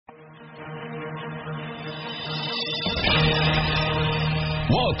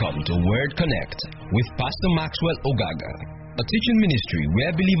Welcome to Word Connect with Pastor Maxwell Ogaga, a teaching ministry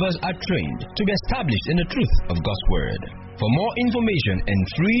where believers are trained to be established in the truth of God's Word. For more information and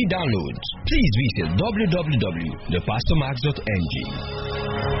free downloads, please visit www.thepastormax.ng.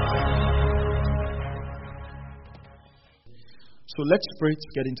 So let's pray to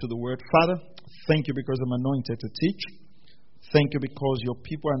get into the Word. Father, thank you because I'm anointed to teach. Thank you because your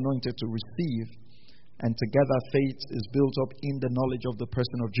people are anointed to receive. And together faith is built up in the knowledge of the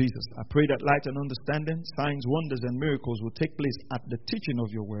person of Jesus. I pray that light and understanding, signs, wonders, and miracles will take place at the teaching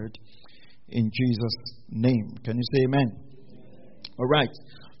of your word in Jesus' name. Can you say amen? All right.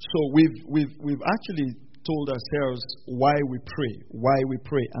 So we've actually told ourselves why we pray.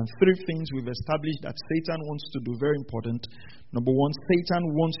 And three things we've established that Satan wants to do, very important. Number one, Satan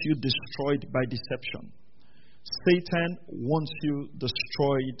wants you destroyed by deception. Satan wants you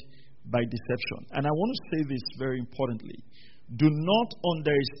destroyed by deception. And I want to say this very importantly. Do not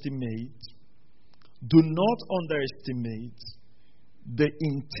underestimate the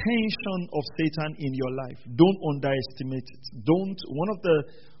intention of Satan in your life. Don't underestimate it.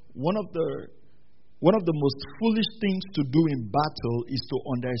 One of the most foolish things to do in battle is to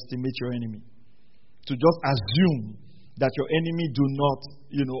underestimate your enemy. To just assume that your enemy do not,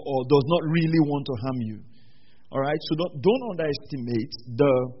 or does not really want to harm you. All right? So don't underestimate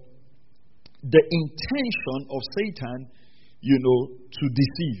the intention of Satan, to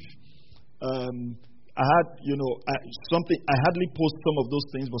deceive. I hardly post some of those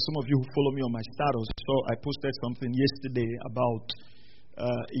things, but some of you who follow me on my status, so I posted something yesterday about a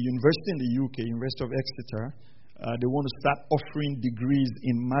university in the UK, University of Exeter. They want to start offering degrees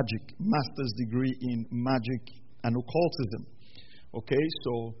in magic, master's degree in magic and occultism. Okay,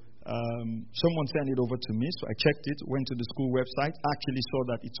 so someone sent it over to me, so I checked it, went to the school website, actually saw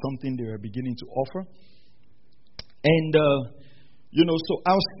that it's something they were beginning to offer. And, so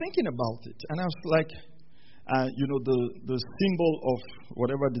I was thinking about it, and I was like, the symbol of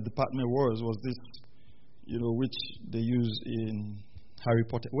whatever the department was this, which they use in Harry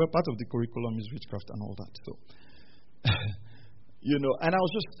Potter. Well, part of the curriculum is witchcraft and all that. So, and I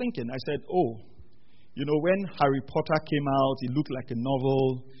was just thinking, I said, when Harry Potter came out, it looked like a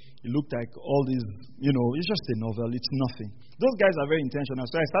novel. It looked like all these, it's just a novel. It's nothing. Those guys are very intentional.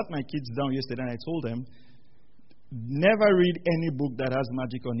 So I sat my kids down yesterday and I told them, never read any book that has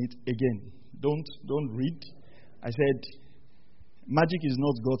magic on it again. Don't read. I said, magic is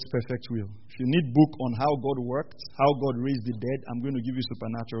not God's perfect will. If you need book on how God worked, how God raised the dead, I'm going to give you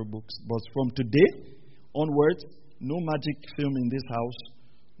supernatural books. But from today onwards, no magic film in this house,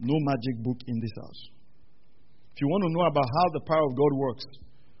 no magic book in this house. If you want to know about how the power of God works,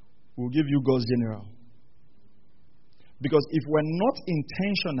 we'll give you God's general. Because if we're not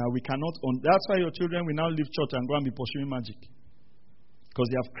intentional, we cannot. That's why your children will now leave church and go and be pursuing magic. Because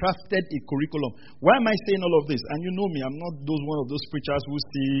they have crafted a curriculum. Why am I saying all of this? And you know me, I'm not one of those preachers who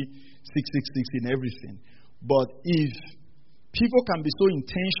see 666 in everything. But if people can be so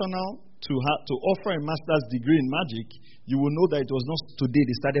intentional to offer a master's degree in magic, you will know that it was not today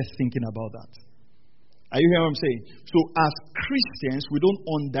they started thinking about that. Are you hearing what I'm saying? So as Christians, we don't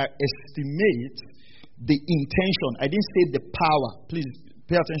underestimate the intention. I didn't say the power. Please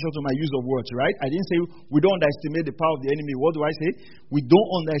pay attention to my use of words, right? I didn't say we don't underestimate the power of the enemy. What do I say? We don't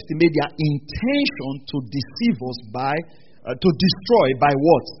underestimate their intention to deceive us to destroy by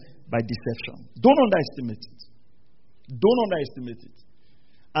what? By deception. Don't underestimate it. Don't underestimate it.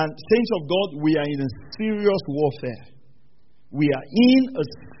 And saints of God, we are in a serious warfare. We are in a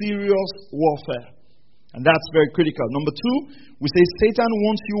serious warfare. And that's very critical. Number two, we say Satan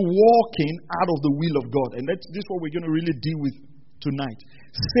wants you walking out of the will of God. And this is what we're going to really deal with tonight.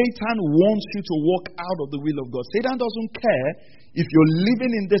 Satan wants you to walk out of the will of God. Satan doesn't care if you're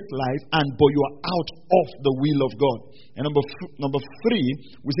living in this life but you are out of the will of God. And number three,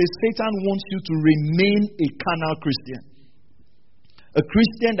 we say Satan wants you to remain a carnal Christian. A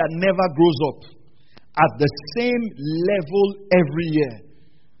Christian that never grows up at the same level every year.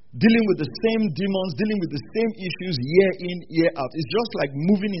 Dealing with the same demons, dealing with the same issues year in, year out. It's just like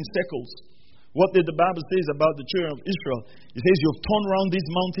moving in circles. What did the Bible say about the children of Israel? It says, you've turned around this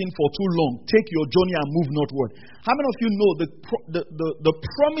mountain for too long. Take your journey and move northward. How many of you know the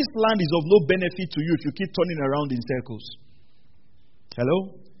promised land is of no benefit to you if you keep turning around in circles?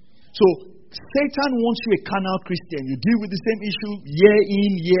 Hello? So, Satan wants you a carnal Christian. You deal with the same issue year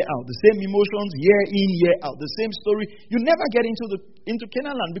in, year out. The same emotions year in, year out. The same story. You never get into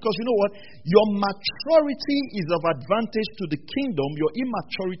Canaan land because you know what? Your maturity is of advantage to the kingdom. Your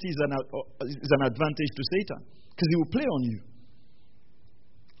immaturity is an advantage to Satan because he will play on you.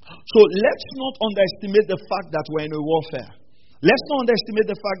 So let's not underestimate the fact that we're in a warfare. Let's not underestimate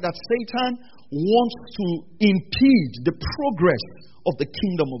the fact that Satan wants to impede the progress of the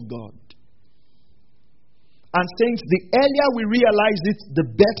kingdom of God. And saints, the earlier we realize it, the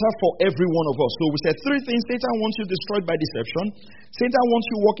better for every one of us. So we said three things. Satan wants you destroyed by deception. Satan wants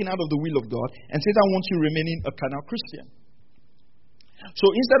you walking out of the will of God. And Satan wants you remaining a carnal Christian. So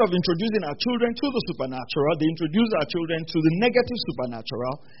instead of introducing our children to the supernatural, they introduce our children to the negative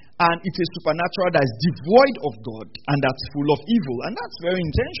supernatural. And it's a supernatural that is devoid of God and that's full of evil. And that's very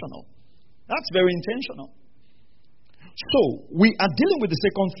intentional. That's very intentional. So, we are dealing with the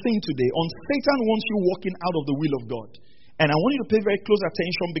second thing today on Satan wants you walking out of the will of God. And I want you to pay very close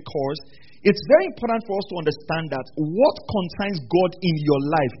attention because it's very important for us to understand that what concerns God in your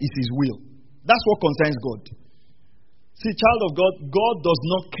life is His will. That's what concerns God. See, child of God, God does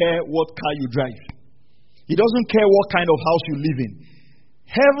not care what car you drive. He doesn't care what kind of house you live in.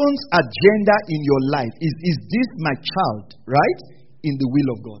 Heaven's agenda in your life is this my child, right? In the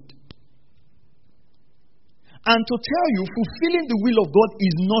will of God. And to tell you, fulfilling the will of God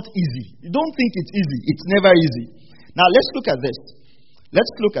is not easy. You don't think it's easy. It's never easy. Now, let's look at this. Let's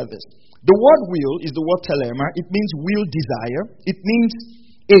look at this. The word will is the word telema. It means will, desire. It means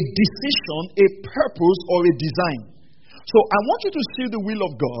a decision, a purpose, or a design. So, I want you to see the will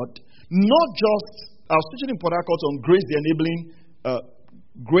of God, not just, I was teaching in Port Harcourt on grace, the enabling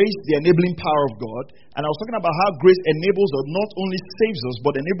power of God. And I was talking about how grace enables us, not only saves us,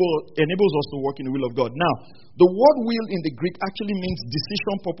 but enables us to work in the will of God. Now, the word will in the Greek actually means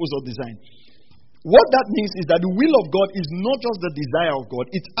decision, purpose, or design. What that means is that the will of God is not just the desire of God,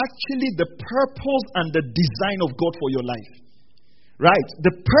 it's actually the purpose and the design of God for your life. Right?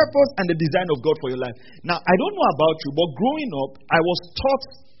 The purpose and the design of God for your life. Now, I don't know about you, but growing up, I was taught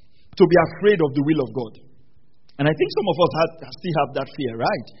to be afraid of the will of God. And I think some of us still have that fear,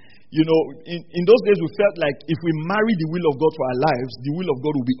 right? You know, in those days we felt like if we marry the will of God for our lives, the will of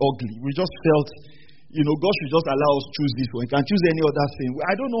God will be ugly. We just felt, you know, God should just allow us to choose this one. He can choose any other thing.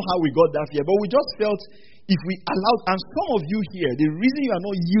 I don't know how we got that fear, but we just felt if we allowed, and some of you here, the reason you are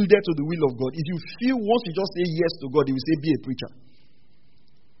not yielded to the will of God is you feel once you just say yes to God, He will say, be a preacher.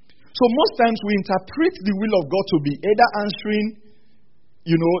 So most times we interpret the will of God to be either answering,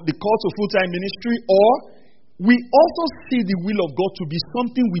 you know, the call to full-time ministry, or we also see the will of God to be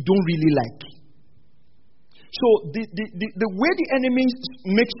something we don't really like. So the way the enemy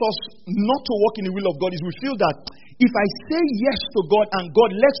makes us not to walk in the will of God is we feel that if I say yes to God and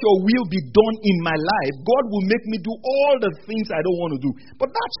God, let your will be done in my life, God will make me do all the things I don't want to do. But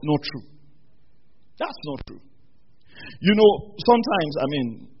that's not true. That's not true. You know, sometimes, I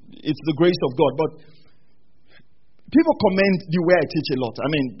mean, it's the grace of God, but people commend the way I teach a lot. I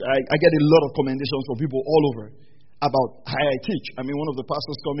mean, I get a lot of commendations from people all over about how I teach. I mean, one of the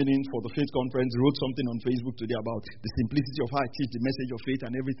pastors coming in for the faith conference wrote something on Facebook today about the simplicity of how I teach, the message of faith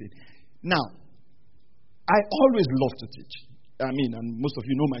and everything. Now, I always love to teach. I mean, and most of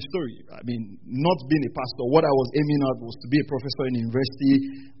you know my story. I mean, not being a pastor, what I was aiming at was to be a professor in university.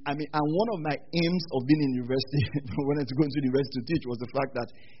 I mean, and one of my aims of being in university, when I was going to university to teach, was the fact that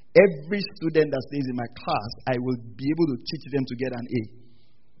every student that stays in my class, I will be able to teach them to get an A.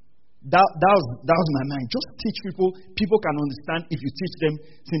 That was my mind. Just teach people. People can understand if you teach them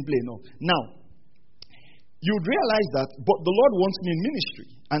simply enough. Now, you realize that, but the Lord wants me in ministry.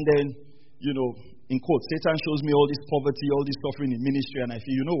 And then, you know, in quotes, Satan shows me all this poverty, all this suffering in ministry, and I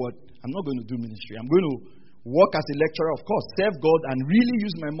feel, you know what? I'm not going to do ministry. I'm going to work as a lecturer, of course, serve God, and really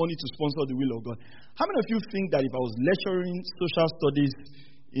use my money to sponsor the will of God. How many of you think that if I was lecturing social studies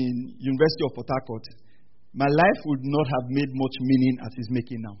in University of Port Harcourt, my life would not have made much meaning as it's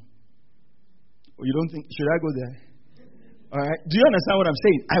making now? Or you don't think, should I go there? All right. Do you understand what I'm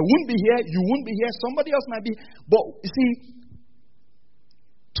saying? I wouldn't be here, you wouldn't be here, somebody else might be. But you see,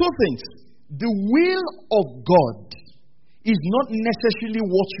 two things. The will of God is not necessarily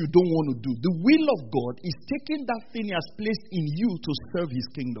what you don't want to do. The will of God is taking that thing He has placed in you to serve His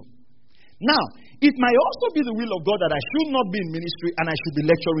kingdom. Now, it might also be the will of God that I should not be in ministry and I should be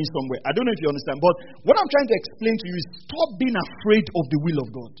lecturing somewhere. I don't know if you understand, but what I'm trying to explain to you is stop being afraid of the will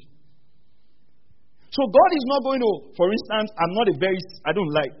of God. So God is not going to, for instance, I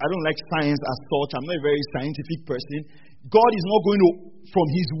don't like science as such. I'm not a very scientific person. God is not going to, from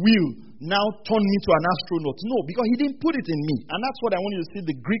His will, now turn me to an astronaut. No, because He didn't put it in me. And that's what I want you to see.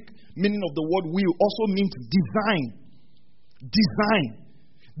 The Greek meaning of the word will also means design. Design.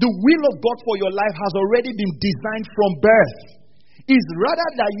 The will of God for your life has already been designed from birth. It's rather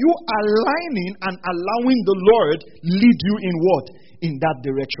that you aligning and allowing the Lord lead you in what? In that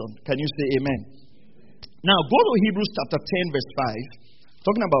direction. Can you say amen? Now, go to Hebrews chapter 10, verse 5.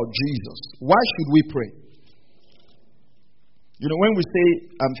 Talking about Jesus. Why should we pray? You know, when we say,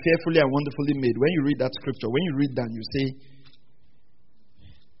 I'm fearfully and wonderfully made, when you read that scripture, when you read that, you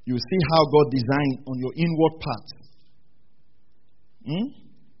see how God designed on your inward parts.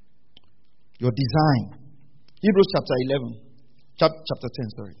 Your design. Hebrews chapter 10.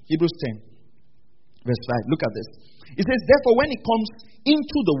 Hebrews 10, verse 5. Look at this. It says, therefore, when it comes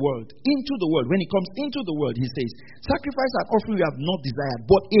into the world, he says, sacrifice and offering you have not desired,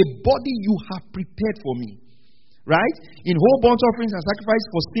 but a body you have prepared for me. Right? In whole burnt offerings and sacrifice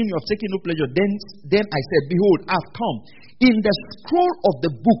for sin you have taken no pleasure. Then I said, behold, I have come. In the scroll of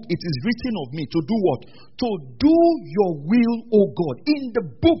the book it is written of me to do what? To do your will, O God. In the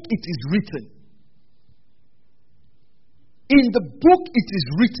book it is written. In the book it is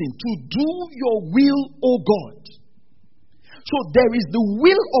written to do your will, O God. So there is the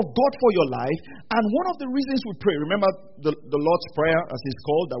will of God for your life, and one of the reasons we pray, remember the Lord's Prayer as it's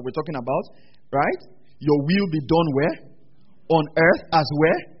called that we're talking about, right? Your will be done where? On earth as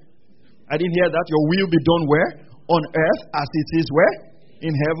where? I didn't hear that. Your will be done where? On earth as it is where?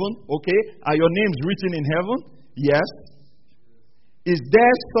 In heaven. Okay. Are your names written in heaven? Yes. Is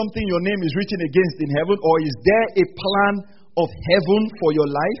there something your name is written against in heaven, or is there a plan of heaven for your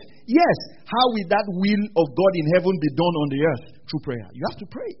life? Yes. How will that will of God in heaven be done on the earth? Through prayer. You have to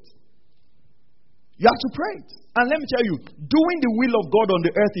pray it. You have to pray it. And let me tell you, doing the will of God on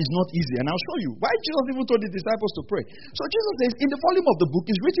the earth is not easy. And I'll show you why Jesus even told the disciples to pray. So Jesus says, in the volume of the book,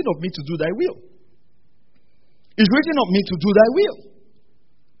 it's written of me to do thy will. It's written of me to do thy will.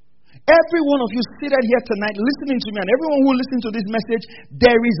 Every one of you seated here tonight listening to me, and everyone who listens to this message,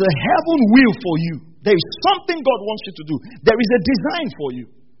 there is a heaven will for you. There is something God wants you to do. There is a design for you.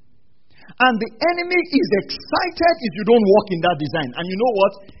 And the enemy is excited if you don't walk in that design. And you know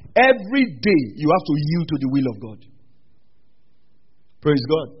what? Every day you have to yield to the will of God. Praise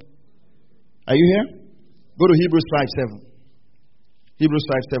God. Are you here? Go to Hebrews 5:7. Hebrews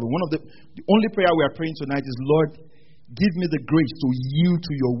 5:7. One of the only prayer we are praying tonight is, Lord, give me the grace to yield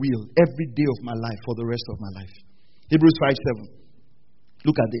to your will every day of my life for the rest of my life. Hebrews 5:7.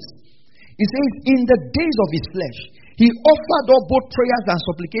 Look at this. It says, in the days of his flesh, he offered up both prayers and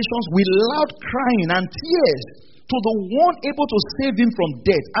supplications with loud crying and tears to the one able to save him from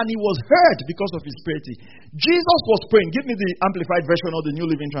death, and he was heard because of his piety. Jesus was praying. Give me the Amplified Version or the New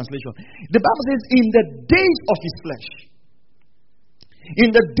Living Translation. The Bible says, in the days of his flesh.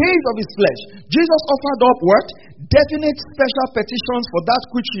 In the days of his flesh, Jesus offered up what? Definite special petitions for that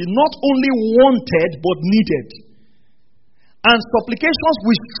which he not only wanted but needed. And supplications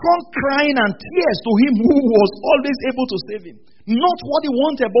with strong crying and tears to him who was always able to save him. Not what he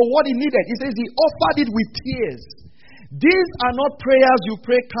wanted, but what he needed. He says he offered it with tears. These are not prayers you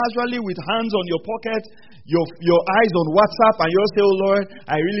pray casually with hands on your pocket, your eyes on WhatsApp, and you say, oh Lord,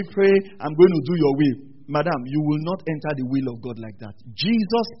 I really pray, I'm going to do your will. Madam, you will not enter the will of God like that.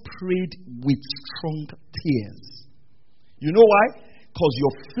 Jesus prayed with strong tears. You know why? Because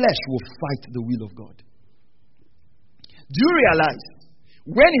your flesh will fight the will of God. Do you realize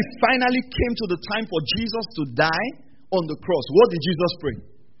when it finally came to the time for Jesus to die on the cross, what did Jesus pray?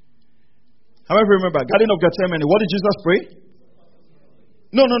 How many remember? Garden of Gethsemane. What did Jesus pray?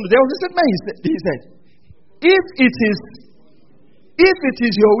 No. There was a statement he said, if it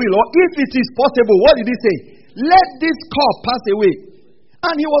is your will, or if it is possible, what did he say? Let this cup pass away.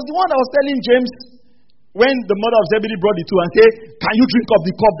 And he was the one that was telling James, when the mother of Zebedee brought the two and said, can you drink of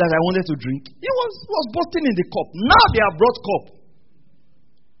the cup that I wanted to drink? He was boasting in the cup. Now they have brought cup.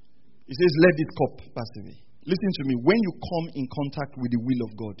 He says, let this cup pass away. Listen to me. When you come in contact with the will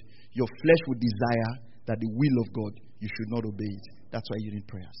of God, your flesh will desire that the will of God, you should not obey it. That's why you need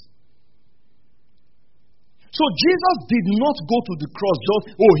prayers. So Jesus did not go to the cross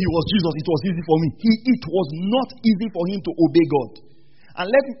just, oh, he was Jesus, it was easy for me. It was not easy for him to obey God. And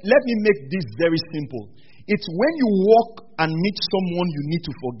let me make this very simple. It's when you walk and meet someone you need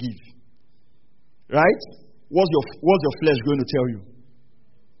to forgive. Right? What's your flesh going to tell you?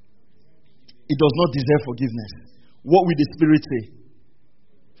 It does not deserve forgiveness. What will the Spirit say?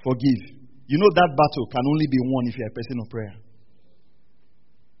 Forgive. You know that battle can only be won if you're a person of prayer.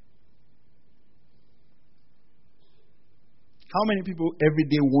 How many people every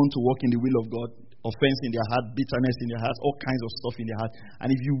day want to walk in the will of God? Offense in their heart, bitterness in their heart, all kinds of stuff in their heart. And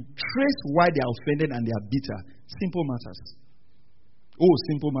if you trace why they are offended and they are bitter, simple matters. Oh,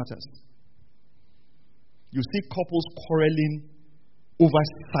 simple matters. You see couples quarreling over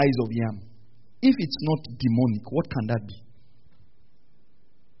size of yam. If it's not demonic, what can that be?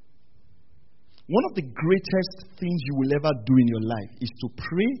 One of the greatest things you will ever do in your life is to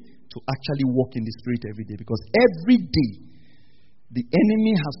pray to actually walk in the Spirit every day. Because every day, the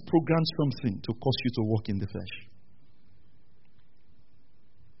enemy has programmed something to cause you to walk in the flesh.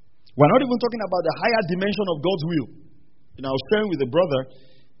 We're not even talking about the higher dimension of God's will. I was sharing with a brother,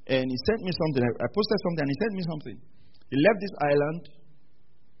 and he sent me something. I posted something, and he sent me something. He left this island,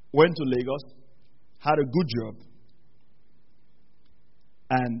 went to Lagos, had a good job,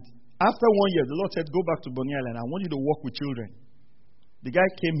 and after 1 year, the Lord said, go back to Bonny Island. I want you to work with children. The guy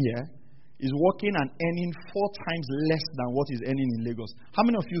came here, is working and earning 4 times less than what he's earning in Lagos. How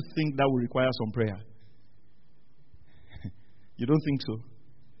many of you think that will require some prayer? You don't think so?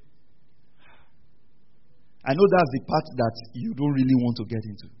 I know that's the part that you don't really want to get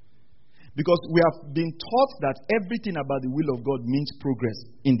into. Because we have been taught that everything about the will of God means progress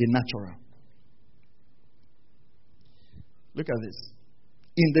in the natural. Look at this.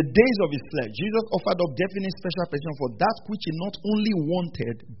 In the days of his flesh, Jesus offered up definite special petition for that which he not only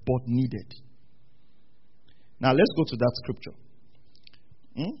wanted, but needed. Now let's go to that scripture.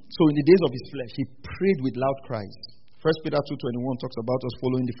 So in the days of his flesh, he prayed with loud cries. 1 Peter 2:21 talks about us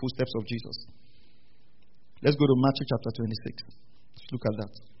following the footsteps of Jesus. Let's go to Matthew chapter 26. Let's look at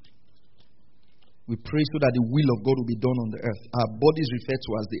that. We pray so that the will of God will be done on the earth. Our body is referred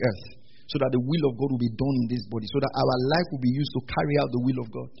to as the earth. So that the will of God will be done in this body. So that our life will be used to carry out the will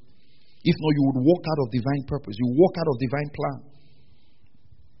of God. If not, you would walk out of divine purpose. You walk out of divine plan.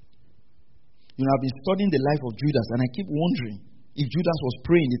 I've been studying the life of Judas, and I keep wondering if Judas was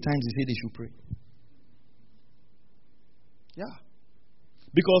praying the times he said they should pray. Yeah.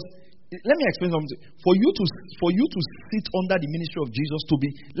 Because, let me explain something. For you to sit under the ministry of Jesus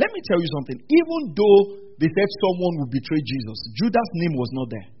let me tell you something. Even though they said someone would betray Jesus, Judas' name was not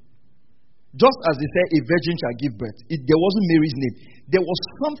there. Just as they said, a virgin shall give birth. There wasn't Mary's name. There was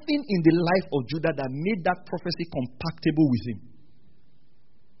something in the life of Judah that made that prophecy compatible with him.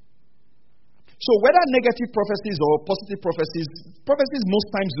 So whether negative prophecies or positive prophecies most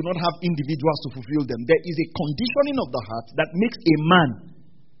times do not have individuals to fulfill them. There is a conditioning of the heart that makes a man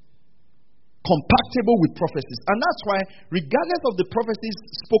compatible with prophecies. And that's why, regardless of the prophecies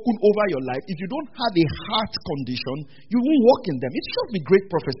spoken over your life, if you don't have a heart condition, you won't walk in them. It should be great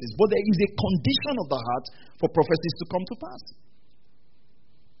prophecies, but there is a condition of the heart for prophecies to come to pass.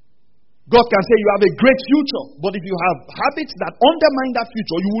 God can say you have a great future, but if you have habits that undermine that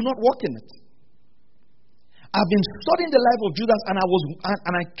future, you will not walk in it. I've been studying the life of Judas, and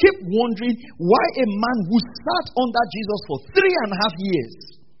I keep wondering why a man who sat under Jesus for 3.5 years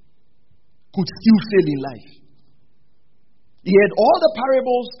could still fail in life. He had all the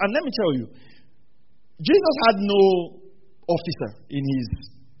parables, and let me tell you, Jesus had no officer in his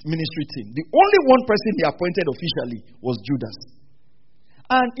ministry team. The only one person he appointed officially was Judas.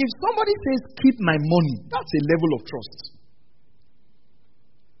 And if somebody says, keep my money, that's a level of trust.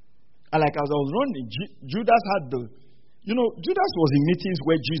 And like as I was running, Judas had Judas was in meetings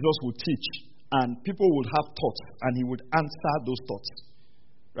where Jesus would teach, and people would have thoughts, and he would answer those thoughts.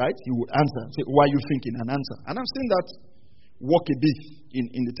 Right? He would answer. Say, why are you thinking? And answer. And I've seen that work a bit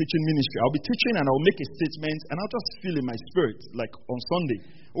in the teaching ministry. I'll be teaching and I'll make a statement and I'll just feel in my spirit, like on Sunday.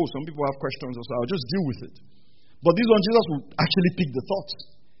 Oh, some people have questions, so I'll just deal with it. But this one, Jesus would actually pick the thoughts.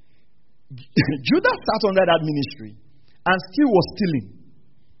 Judas sat under that ministry and still was stealing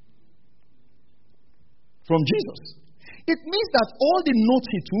from Jesus. It means that all the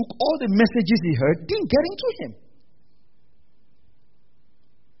notes he took, all the messages he heard, didn't get into him.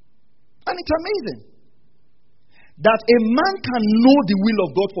 And it's amazing that a man can know the will of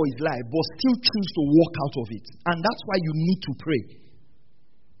God for his life, but still choose to walk out of it. And that's why you need to pray.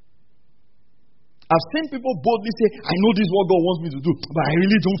 I've seen people boldly say, I know this is what God wants me to do, but I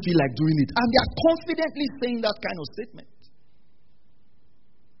really don't feel like doing it. And they are confidently saying that kind of statement.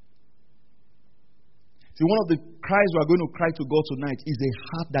 See, one of the cries we are going to cry to God tonight is a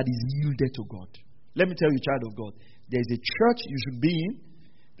heart that is yielded to God. Let me tell you, child of God, there is a church you should be in.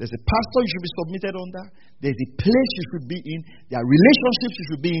 There's a pastor you should be submitted under. There's a place you should be in. There are relationships you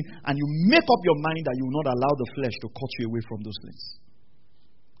should be in. And you make up your mind that you will not allow the flesh to cut you away from those things.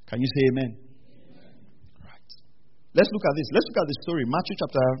 Can you say amen? Right. Let's look at this. Let's look at the story. Matthew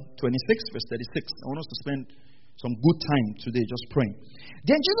chapter 26, verse 36. I want us to spend some good time today just praying.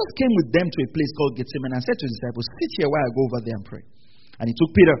 Then Jesus came with them to a place called Gethsemane and said to his disciples, sit here while I go over there and pray. And he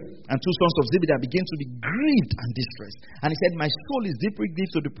took Peter and 2 sons of Zebedee and began to be grieved and distressed. And he said, my soul is deeply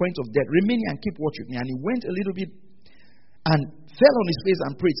grieved to the point of death. Remain here and keep watch with me. And he went a little bit and fell on his face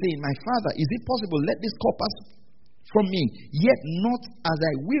and prayed, saying, my Father, is it possible, let this cup pass from me, yet not as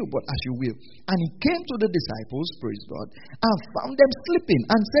I will, but as you will. And he came to the disciples, praise God, and found them sleeping,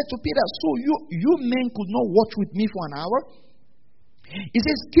 and said to Peter, so you men could not watch with me for an hour? He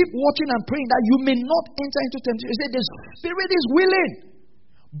says, keep watching and praying that you may not enter into temptation. He said, the spirit is willing,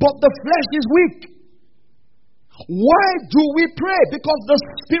 but the flesh is weak. Why do we pray? Because the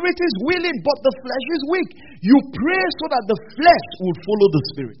spirit is willing, but the flesh is weak. You pray so that the flesh will follow the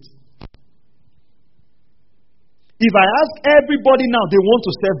spirit. If I ask everybody now, they want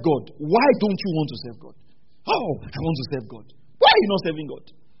to serve God. Why don't you want to serve God? Oh, I want to serve God. Why are you not serving God?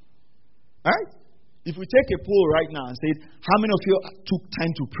 Right? If we take a poll right now and say, how many of you took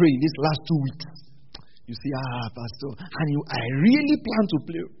time to pray these last 2 weeks? You say, Pastor, I really plan to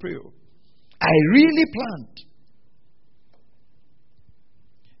pray. I really planned.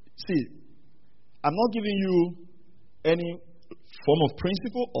 See, I'm not giving you any form of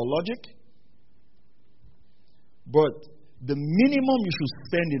principle or logic, but the minimum you should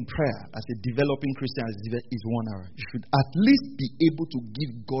spend in prayer as a developing Christian is 1 hour. You should at least be able to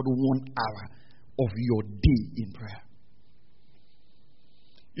give God 1 hour of your day in prayer.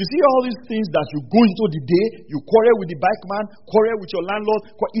 You see all these things that you go into the day, you quarrel with the bike man, quarrel with your landlord,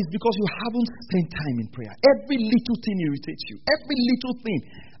 it's because you haven't spent time in prayer. Every little thing irritates you. Every little thing.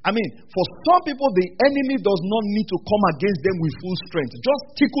 I mean, for some people, the enemy does not need to come against them with full strength. Just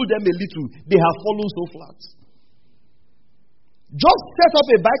tickle them a little. They have fallen so flat. Just set up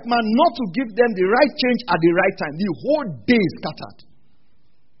a bike man not to give them the right change at the right time. The whole day is scattered.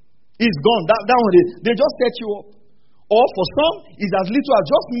 It's gone. That one, they just set you up. Or for some, it's as little as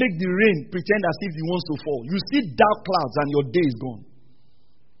just make the rain pretend as if it wants to fall. You see dark clouds and your day is gone.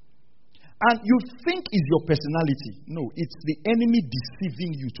 And you think it's your personality. No, it's the enemy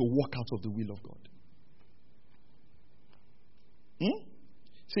deceiving you to walk out of the will of God.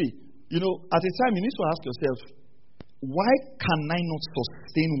 See, at a time you need to ask yourself, why can I not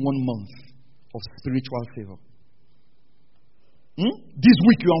sustain 1 month of spiritual favor? This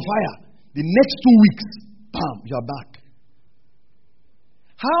week you're on fire. The next 2 weeks, bam, you're back.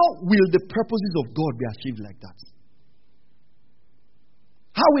 How will the purposes of God be achieved like that?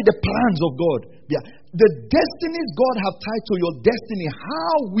 How will the plans of God be? The destinies God have tied to your destiny,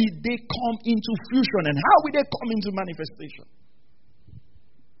 how will they come into fusion and how will they come into manifestation?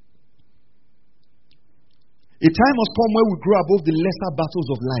 A time must come where we grow above the lesser battles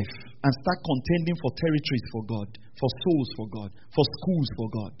of life and start contending for territories for God, for souls for God, for schools for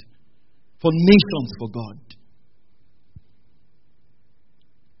God, for nations for God.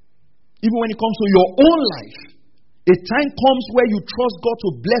 Even when it comes to your own life, a time comes where you trust God to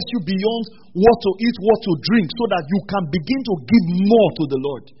bless you beyond what to eat, what to drink, so that you can begin to give more to the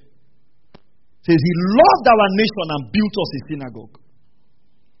Lord. It says He loved our nation and built us a synagogue.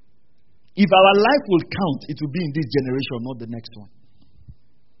 If our life will count, it will be in this generation, not the next one.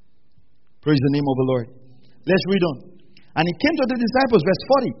 Praise the name of the Lord. Let's read on. And He came to the disciples, verse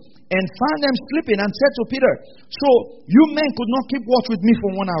 40, and found them sleeping and said to Peter, so you men could not keep watch with me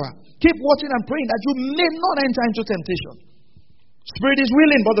for 1 hour. Keep watching and praying that you may not enter into temptation. Spirit is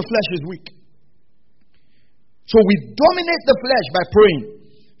willing, but the flesh is weak. So we dominate the flesh by praying.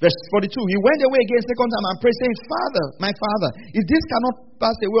 Verse 42, he went away again second time and prayed, saying, Father, my Father, if this cannot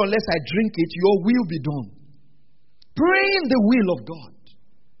pass away unless I drink it, your will be done. Praying the will of God.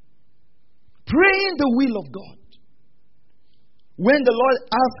 Praying the will of God. When the Lord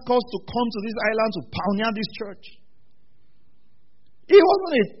asked us to come to this island to pioneer this church, it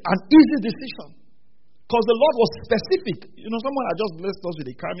wasn't an easy decision. Because the Lord was specific. Someone had just blessed us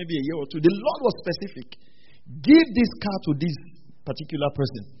with a car maybe a year or two. The Lord was specific. Give this car to this particular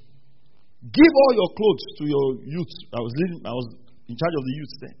person. Give all your clothes to your youth. I was in charge of the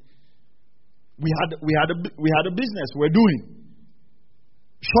youth then. We had a business we're doing.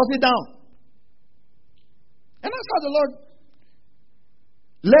 Shut it down. And that's how the Lord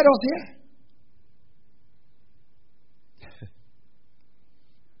led us here.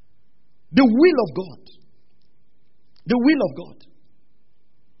 The will of God. The will of God.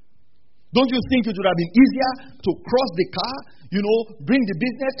 Don't you think it would have been easier to cross the car, bring the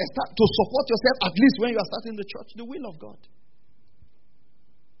business and start to support yourself at least when you are starting the church? The will of God.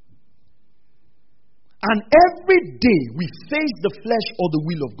 And every day we face the flesh or the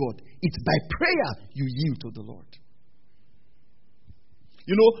will of God. It's by prayer you yield to the Lord.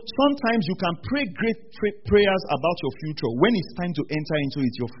 Sometimes you can pray great prayers about your future. When it's time to enter into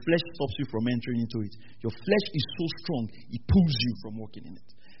it, your flesh stops you from entering into it. Your flesh is so strong, it pulls you from walking in it.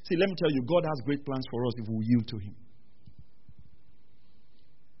 See, let me tell you, God has great plans for us if we yield to Him.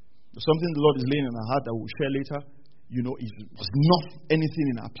 There's something the Lord is laying in our heart that we'll share later. It was not anything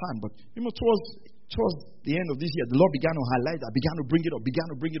in our plan, but towards the end of this year, the Lord began to highlight that, began to bring it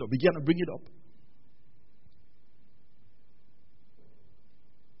up.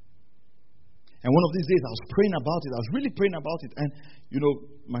 And one of these days, I was praying about it. I was really praying about it. And,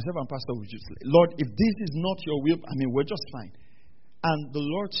 myself and Pastor were just like, Lord, if this is not your will, we're just fine. And the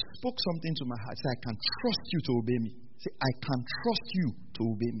Lord spoke something to my heart. He said, I can trust you to obey me. Say, I can trust you to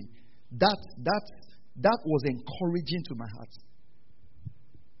obey me. That was encouraging to my heart.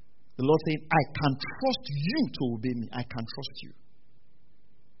 The Lord saying, I can trust you to obey me. I can trust you.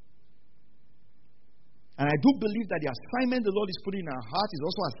 And I do believe that the assignment the Lord is putting in our heart is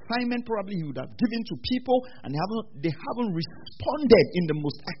also an assignment probably He would have given to people, and they haven't responded in the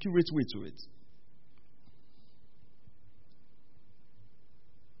most accurate way to it.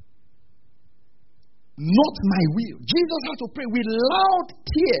 Not my will. Jesus had to pray with loud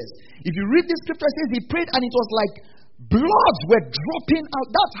tears. If you read the scripture, it says He prayed and it was like blood were dropping out.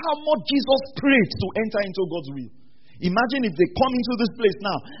 That's how much Jesus prayed to enter into God's will. Imagine if they come into this place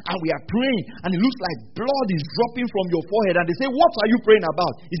now and we are praying and it looks like blood is dropping from your forehead and they say, what are you praying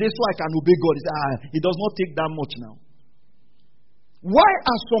about? He says, so I can obey God. He says, it does not take that much now. Why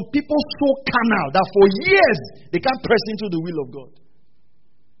are some people so carnal that for years they can't press into the will of God?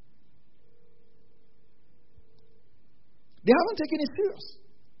 They haven't taken it serious.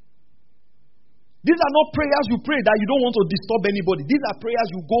 These are not prayers you pray that you don't want to disturb anybody. These are prayers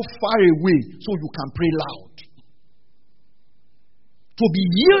you go far away so you can pray loud. To be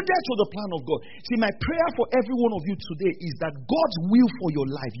yielded to the plan of God. See, my prayer for every one of you today is that God's will for your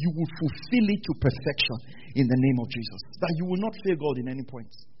life, you will fulfill it to perfection in the name of Jesus. That you will not fail God in any point.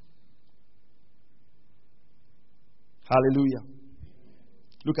 Hallelujah.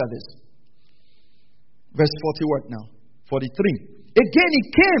 Look at this. Verse 40 what now? 43. Again he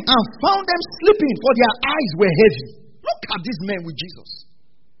came and found them sleeping, for their eyes were heavy. Look at these men with Jesus.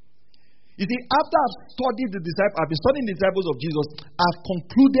 You see, after I've been studying the disciples of Jesus, I've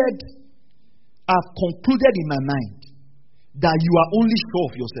concluded in my mind that you are only sure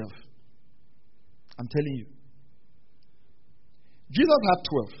of yourself. I'm telling you. Jesus had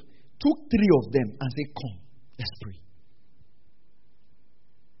 12, took 3 of them and said, come, let's pray.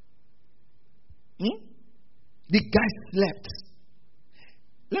 The guy slept.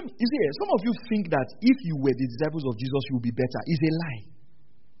 You see, some of you think that if you were the disciples of Jesus, you would be better. It's a lie.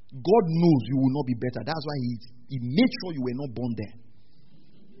 God knows you will not be better. That's why He made sure you were not born there.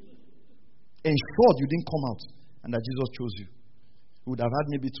 Ensured you didn't come out and that Jesus chose you. He would have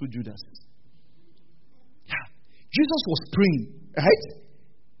had maybe 2 Judas. Yeah. Jesus was praying, right?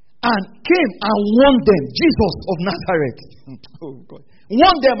 And came and warned them. Jesus of Nazareth. Oh God.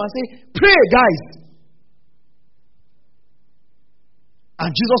 Warned them and say, pray guys.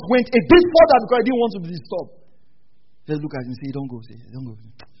 And Jesus went a bit further because he didn't want to be disturbed. Just look at him and say, don't go. Say, don't go.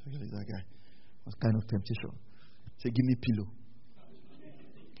 That guy. What kind of temptation? Say, give me pillow.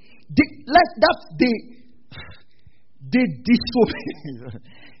 They disobey.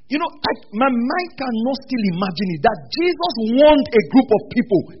 You know, my mind cannot still imagine it. That Jesus warned a group of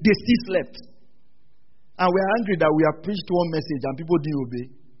people. They still slept. And we are angry that we have preached one message and people didn't obey.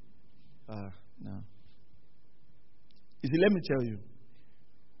 No. You see, let me tell you.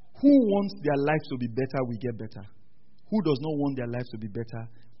 Who wants their lives to be better will get better. Who does not want their lives to be better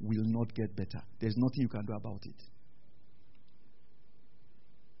will not get better. There's nothing you can do about it.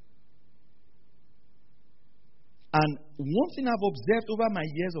 And one thing I've observed over my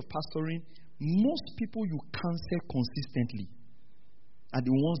years of pastoring, most people you counsel consistently are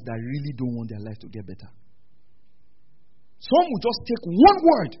the ones that really don't want their life to get better. Some will just take one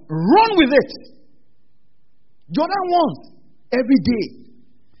word, run with it. The other ones, every day.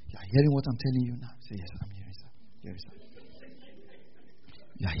 You are hearing what I'm telling you now? Say, yes, I'm hearing, sir. Yes, sir.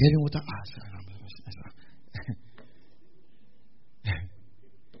 You are hearing what I'm asking.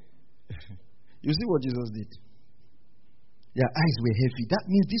 You see what Jesus did? Their eyes were heavy. That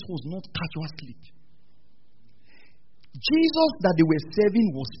means this was not casual sleep. Jesus that they were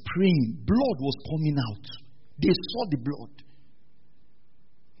serving was praying. Blood was coming out. They saw the blood.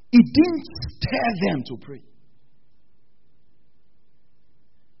 It didn't stir them to pray.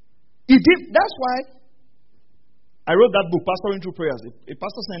 It did. That's why I wrote that book, Pastoring Through Prayers. A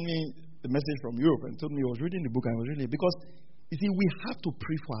pastor sent me the message from Europe and told me he was reading the book and I was reading it. Because, you see, we have to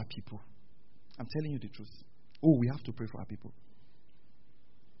pray for our people. I'm telling you the truth. Oh, we have to pray for our people.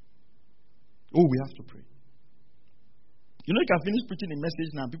 Oh, we have to pray. You know, you can finish preaching a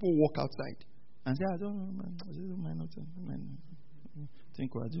message now. People walk outside and say, I don't know, man. I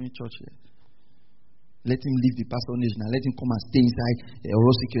think we are doing church here. Let him leave the parsonage now. Let him come and stay inside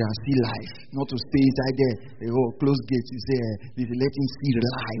Orosiki and see life. Not to stay inside there. Close gates. You say, let him see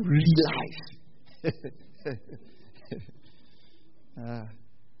life, real life.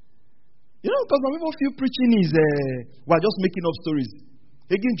 You know, because some people feel preaching is, we're just making up stories.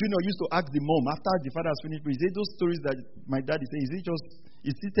 Hagin Jr. used to ask the mom, after the father has finished preaching, those stories that my daddy said,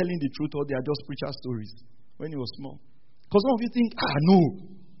 is he telling the truth or they are just preacher stories? When he was small. Because some of you think, no.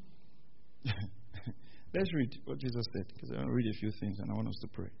 Let's read what Jesus said, because I want to read a few things and I want us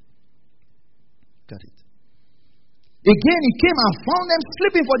to pray. Got it. Again, he came and found them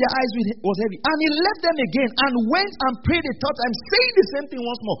sleeping, for their eyes was heavy. And he left them again and went and prayed a third time, saying the same thing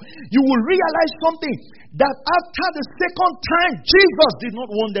once more. You will realize something, that after the second time, Jesus did not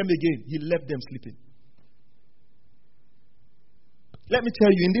want them again. He left them sleeping. Let me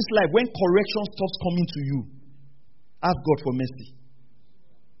tell you, in this life, when correction stops coming to you, ask God for mercy.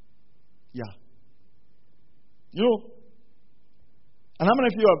 Yeah. You know, and how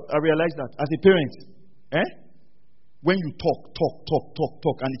many of you have realized that as a parent? When you talk,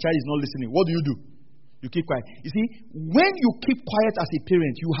 and the child is not listening, what do? You keep quiet. You see, when you keep quiet as a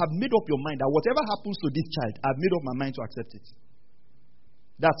parent, you have made up your mind that whatever happens to this child, I've made up my mind to accept it.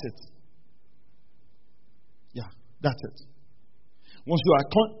 That's it. Yeah, that's it. Once you are,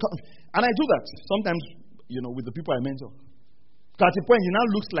 and I do that sometimes, with the people I mentor. At a point, it now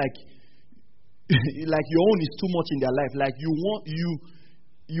looks like your own is too much in their life. Like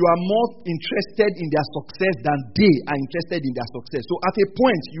you are more interested in their success than they are interested in their success. So at a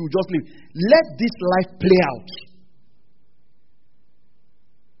point, you just leave. Let this life play out.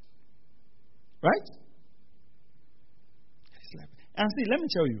 Right? And see, let me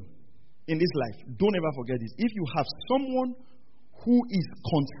tell you, in this life, don't ever forget this. If you have someone who is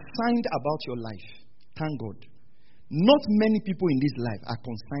concerned about your life, thank God. Not many people in this life are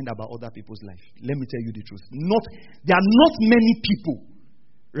concerned about other people's life. Let me tell you the truth. There are not many people,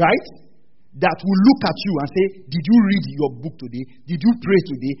 right, that will look at you and say, did you read your book today? Did you pray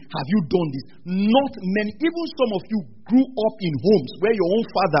today? Have you done this? Not many. Even some of you grew up in homes where your own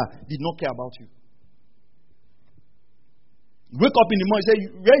father did not care about you. Wake up in the morning, say,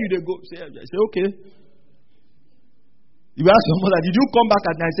 where you they go? Say, okay. You ask your mother, did you come back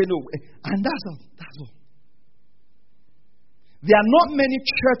at night? Say, no. And that's all. There are not many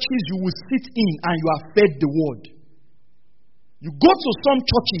churches you will sit in and you are fed the word. You go to some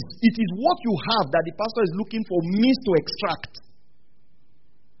churches, it is what you have that the pastor is looking for means to extract.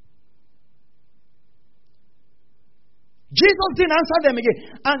 Jesus didn't answer them again.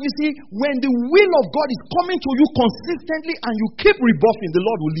 And you see, when the will of God is coming to you consistently and you keep rebuffing, the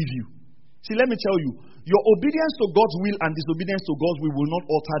Lord will leave you. See, let me tell you, your obedience to God's will and disobedience to God's will not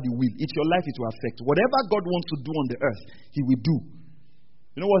alter the will. It's your life it will affect. Whatever God wants to do on the earth, He will do.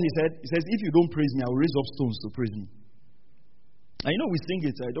 You know what He said? He says, if you don't praise me, I will raise up stones to praise me. And we sing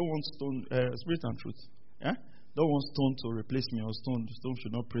it, I don't want stone, spirit and truth. Yeah? Don't want stone to replace me, or stone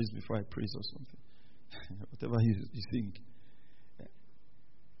should not praise before I praise or something. Whatever you sing. Yeah.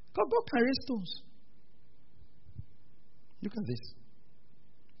 God can raise stones. Look at this.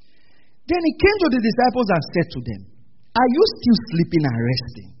 Then He came to the disciples and said to them, are you still sleeping and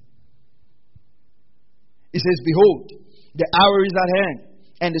resting? He says, behold, the hour is at hand,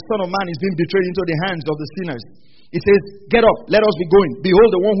 and the Son of Man is being betrayed into the hands of the sinners. He says, get up, let us be going. Behold,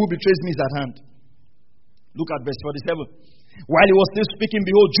 the one who betrays me is at hand. Look at verse 47. While he was still speaking,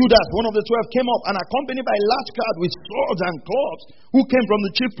 behold, Judas, one of the 12, came up and accompanied by a large crowd with swords and clubs, who came from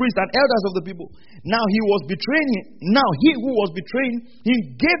the chief priests and elders of the people. Now he who was betraying him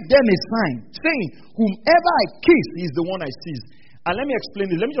gave them a sign, saying, whomever I kiss, he is the one I seize. And let me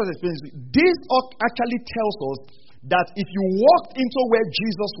explain this. Let me just explain this. This actually tells us that if you walked into where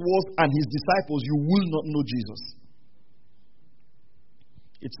Jesus was and his disciples, you will not know Jesus.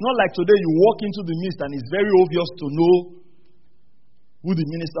 It's not like today you walk into the midst and it's very obvious to know who the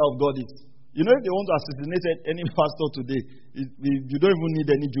minister of God is. If they want to assassinate any pastor today, you don't even need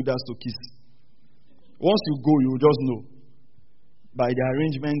any Judas to kiss. Once you go, you just know. By the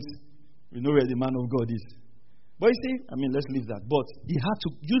arrangement, we know where the man of God is. But you see, let's leave that. But he had to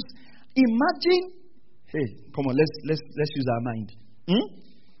imagine, hey, come on, let's use our mind.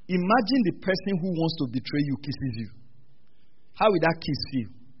 Imagine the person who wants to betray you kisses you. How will that kiss feel?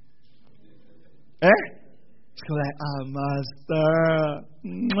 It's like, master.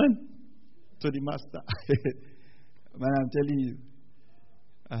 To the master. Man, I'm telling you.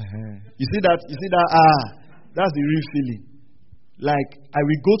 You see that? That's the real feeling. Like, I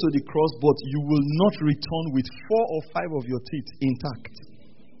will go to the cross, but you will not return with 4 or 5 of your teeth intact.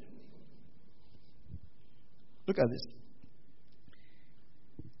 Look at this.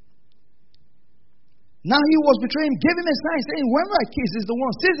 Now he was betraying, gave him a sign, saying, whoever I kiss is the one.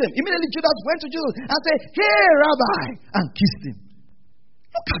 Seize him. Immediately Judas went to Jesus and said, hey, Rabbi, and kissed him.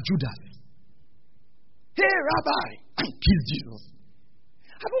 Look at Judas. Hey, Rabbi, and kissed Jesus.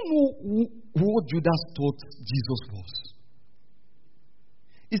 I don't know what Judas thought Jesus was.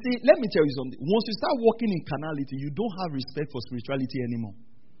 You see, let me tell you something. Once you start walking in carnality, you don't have respect for spirituality anymore.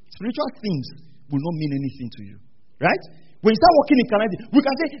 Spiritual things will not mean anything to you. Right? When you start working in Canada, we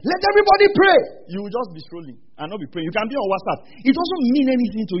can say, let everybody pray. You will just be strolling and not be praying. You can be on WhatsApp. It doesn't mean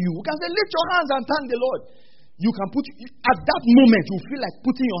anything to you. We can say, lift your hands and thank the Lord. You can put, at that moment, you feel like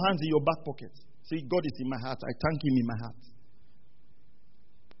putting your hands in your back pocket. Say, God is in my heart. I thank Him in my heart.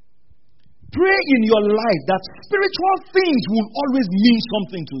 Pray in your life that spiritual things will always mean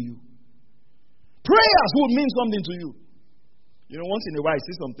something to you. Prayers will mean something to you. You know, once in a while, I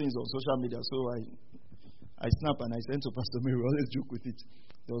see some things on social media, so I snap and I send to Pastor Mary. We always joke with it.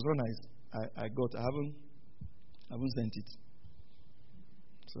 There was one I got. I haven't sent it.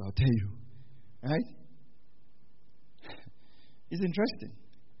 So I'll tell you. Right? It's interesting.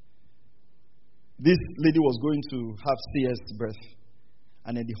 This lady was going to have CS birth.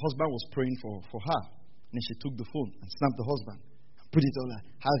 And then the husband was praying for her. And then she took the phone and snapped the husband. Put it on her.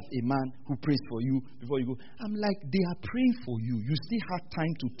 Have a man who prays for you before you go. I'm like, they are praying for you. You still have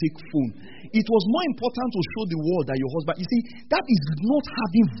time to take phone. It was more important to show the world that your husband. You see, that is not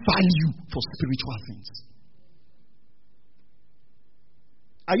having value for spiritual things.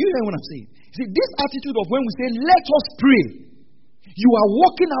 Are you hearing what I'm saying? See, this attitude of when we say, let us pray. You are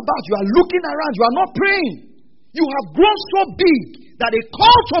walking about. You are looking around. You are not praying. You have grown so big that a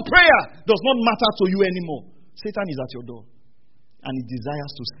call to prayer does not matter to you anymore. Satan is at your door. And he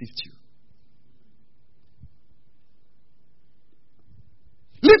desires to sift you.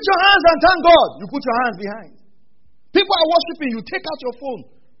 Lift your hands and thank God. You put your hands behind. People are worshiping. You take out your phone.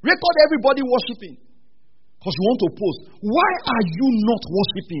 Record everybody worshiping. Because you want to post. Why are you not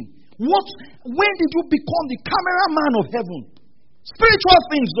worshiping? When did you become the cameraman of heaven? Spiritual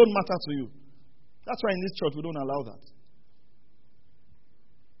things don't matter to you. That's why in this church we don't allow that.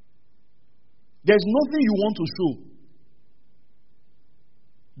 There's nothing you want to show.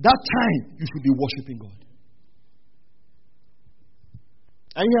 That time, you should be worshiping God.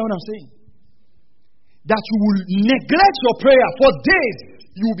 Are you hearing what I'm saying? That you will neglect your prayer for days,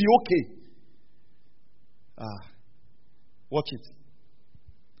 you will be okay. Watch it.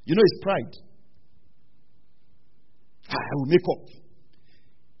 You know, it's pride. I will make up.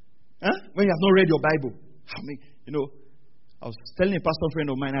 When you have not read your Bible. I was telling a pastor friend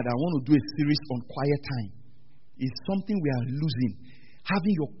of mine that I want to do a series on quiet time. It's something we are losing.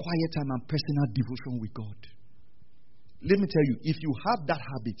 Having your quiet time and personal devotion with God. Let me tell you, if you have that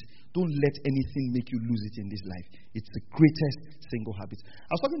habit, don't let anything make you lose it in this life. It's the greatest single habit.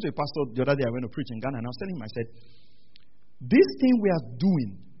 I was talking to a pastor the other day. I went to preach in Ghana, and I was telling him, I said, this thing we are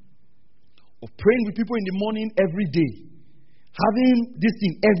doing, of praying with people in the morning every day, having this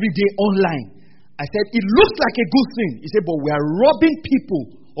thing every day online, I said, it looks like a good thing. He said, but we are robbing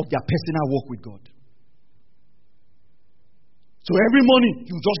people of their personal walk with God. So every morning,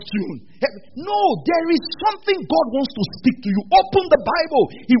 you just tune. No, there is something God wants to speak to you. Open the Bible.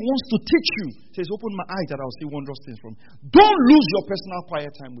 He wants to teach you. He says, open my eyes that I'll see wondrous things from. Don't lose your personal quiet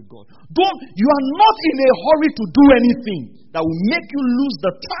time with God. You are not in a hurry to do anything that will make you lose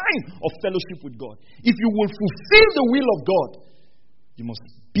the time of fellowship with God. If you will fulfill the will of God, you must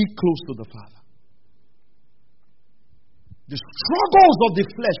be close to the Father. The struggles of the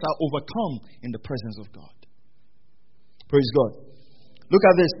flesh are overcome in the presence of God. Praise God. Look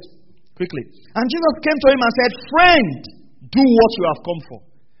at this quickly. And Jesus came to him and said, friend, do what you have come for.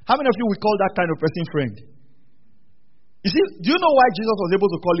 How many of you would call that kind of person friend? You see, do you know why Jesus was able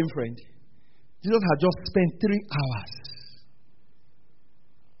to call him friend? Jesus had just spent 3 hours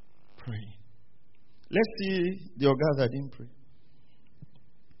praying. Let's see the guys that didn't pray.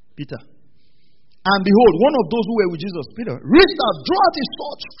 Peter. And behold, one of those who were with Jesus, Peter, reached out, drew out his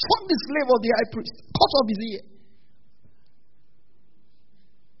sword, struck the slave of the high priest, cut off his ear.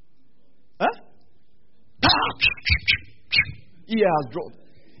 Ear has dropped.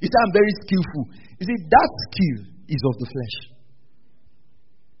 He said, I'm very skillful. You see, that skill is of the flesh.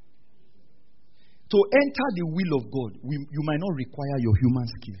 To enter the will of God, you might not require your human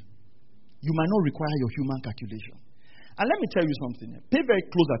skill. You might not require your human calculation. And let me tell you something. Pay very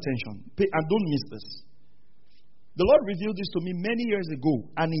close attention. And don't miss this. The Lord revealed this to me many years ago,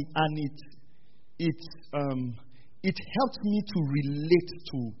 and it helped me to relate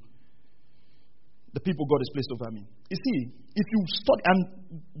to the people God has placed over me. You see, if you study, and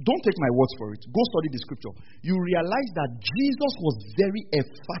don't take my words for it, go study the scripture, you realize that Jesus was very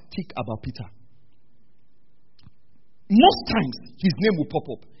emphatic about Peter. Most times, his name will pop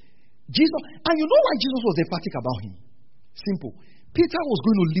up. Jesus, and you know why Jesus was emphatic about him? Simple. Peter was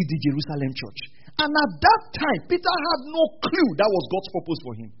going to lead the Jerusalem church. And at that time, Peter had no clue that was God's purpose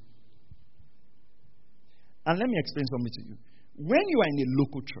for him. And let me explain something to you. When you are in a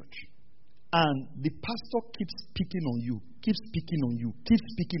local church, and the pastor keeps speaking on you, keeps speaking on you, keeps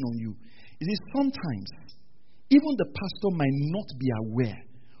speaking on you, you see, sometimes even the pastor might not be aware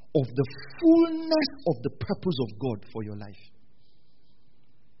of the fullness of the purpose of God for your life.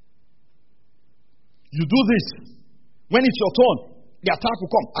 You do this. When it's your turn, the attack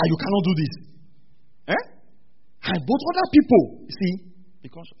will come. You cannot do this. And both other people, see,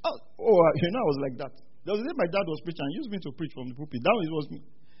 because, I was like that. There was a day my dad was preaching and used me to preach from the pulpit. That was me.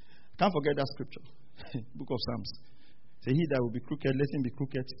 I can't forget that scripture. Book of Psalms. Say, he that will be crooked, let him be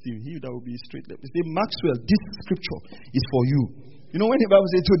crooked still. He that will be straight, let him. Say, Maxwell, this scripture is for you. You know, when the Bible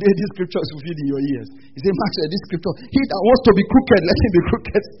says today this scripture is fulfilled in your ears. He said, Maxwell, this scripture, he that wants to be crooked, let him be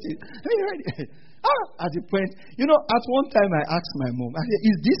crooked still. At the point, at one time I asked my mom, I said,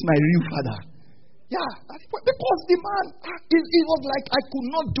 is this my real father? Yeah, because the man, it was like I could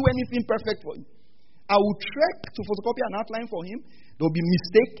not do anything perfect for him. I would trek to photocopy an outline for him. There would be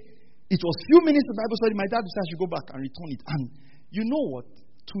mistake. It was few minutes of Bible study. My dad said I should go back and return it. And you know what?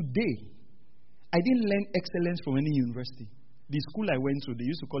 Today, I didn't learn excellence from any university. The school I went to, they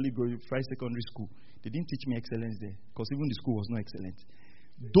used to call it Glorified Secondary School. They didn't teach me excellence there because even the school was not excellent.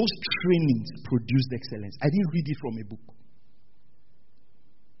 Those trainings produced excellence. I didn't read it from a book.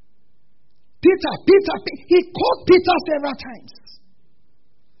 Peter, he called Peter several times.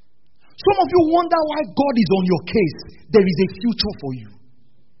 Some of you wonder why God is on your case. There is a future for you.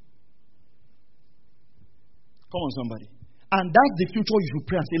 Come on, somebody. And that's the future you should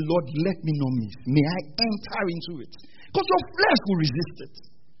pray and say, Lord, let me not miss. May I enter into it. Because your flesh will resist it.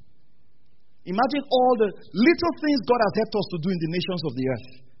 Imagine all the little things God has helped us to do in the nations of the earth.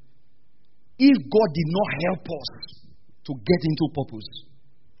 If God did not help us to get into purpose,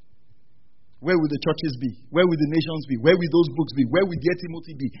 where will the churches be? Where will the nations be? Where will those books be? Where will dear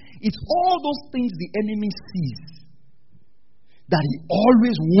Timothy be? It's all those things the enemy sees that he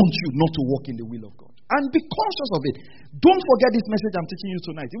always wants you not to walk in the will of God. And be conscious of it. Don't forget this message I'm teaching you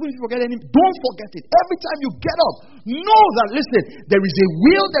tonight. Even if you forget anything, don't forget it. Every time you get up, know that, listen, there is a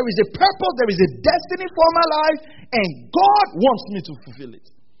will, there is a purpose, there is a destiny for my life, and God wants me to fulfill it.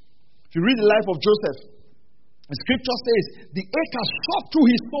 If you read the life of Joseph, the scripture says, the acre shot through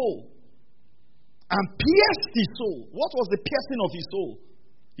his soul and pierced his soul. What was the piercing of his soul?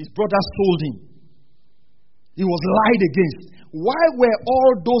 His brothers sold him. He was lied against. Why were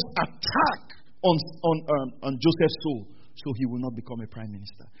all those attacks on Joseph's soul? So he will not become a prime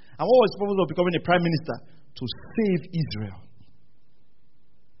minister. And what was the purpose of becoming a prime minister? To save Israel.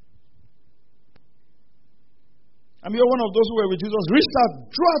 I mean, you're one of those who were with Jesus, reached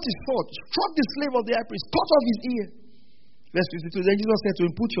out, drew out his sword, struck the slave of the high priest, cut off his ear. Verse 52, then Jesus said to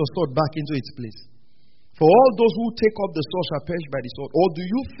him, put your sword back into its place. For all those who take up the sword shall perish by the sword. Or do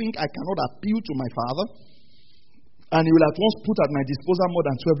you think I cannot appeal to my Father? And he will at once put at my disposal more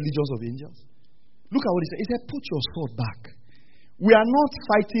than 12 legions of angels. Look at what he said. He said, put your sword back. We are not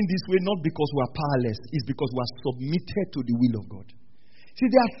fighting this way not because we are powerless. It's because we are submitted to the will of God. See,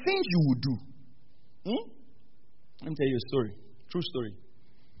 there are things you will do. Let me tell you a story. True story.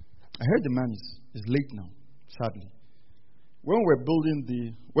 I heard the man is late now, sadly. When we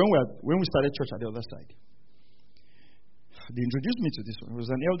started church at the other side, they introduced me to this one. It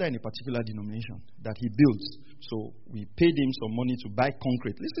was an elder in a particular denomination that he built. So we paid him some money to buy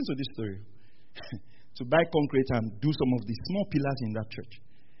concrete. Listen to this story. To buy concrete and do some of the small pillars in that church.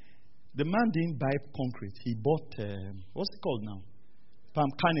 The man didn't buy concrete. He bought, what's it called now? Palm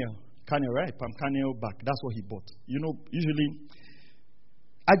kernel. Kernel, right? Palm kernel back. That's what he bought. You know, usually,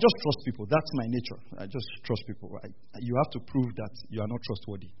 I just trust people. That's my nature. I just trust people. You have to prove that you are not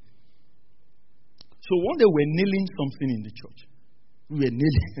trustworthy. So one day we're nailing something in the church. We were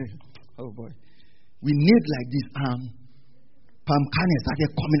nailing. Oh boy. We nailed like this and palm kernels started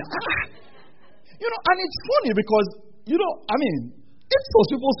coming. And it's funny because, it's for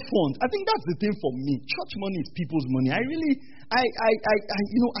people's funds. I think that's the thing for me. Church money is people's money. I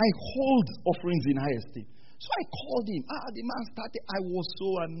hold offerings in high esteem. So I called him. The man started. I was so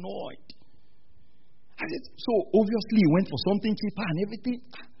annoyed. So obviously he went for something cheaper and everything.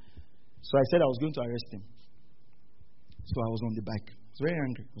 So I said I was going to arrest him. So I was on the bike. I was very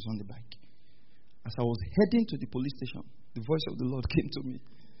angry. I was on the bike. As I was heading to the police station, the voice of the Lord came to me.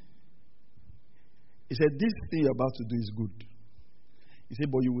 He said, this thing you're about to do is good. He said,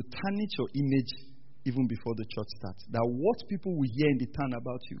 but you will tarnish your image even before the church starts. That what people will hear in the town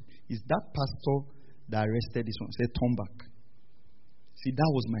about you is that pastor that arrested this one. He said, turn back. See,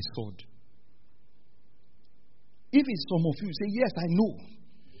 that was my sword. If it's some of you say, yes, I know,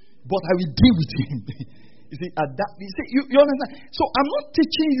 but I will deal with him. You see, you understand? So I'm not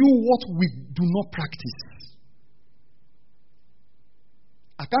teaching you what we do not practice.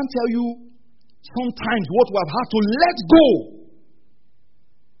 I can't tell you sometimes what we have had to let go.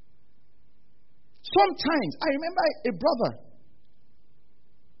 Sometimes, I remember a brother.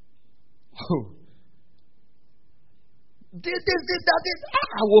 Oh.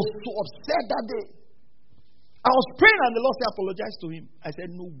 I was so upset that day. I was praying and the Lord said, apologize to him. I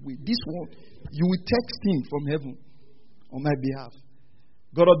said, no way. This one, you will text him from heaven on my behalf.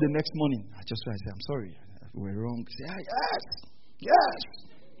 Got up the next morning. I said, I'm sorry. We're wrong. Say, yes.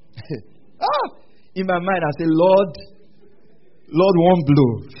 In my mind, I said, Lord, one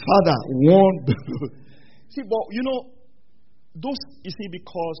blow. Father, one blow. See, but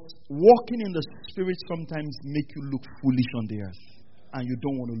because walking in the Spirit sometimes make you look foolish on the earth. And you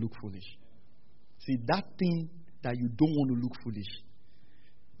don't want to look foolish. See, that thing that you don't want to look foolish,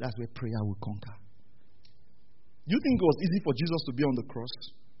 that's where prayer will conquer. You think it was easy for Jesus to be on the cross?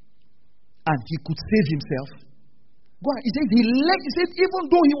 And he could save himself? Go on. He said, even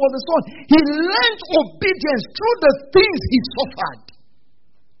though he was the Son, he learned obedience through the things he suffered.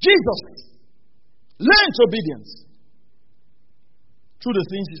 Jesus learned obedience through the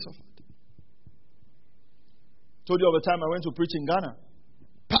things he suffered. Told you all the time I went to preach in Ghana.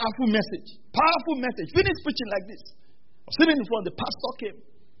 Powerful message. Finished preaching like this. I was sitting in front, the pastor came,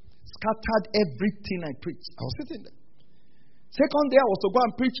 scattered everything I preached. I was sitting there. Second day I was to go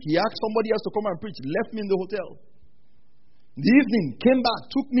and preach. He asked somebody else to come and preach. Left me in the hotel. In the evening, came back,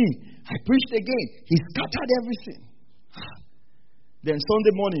 took me. I preached again. He scattered everything. Then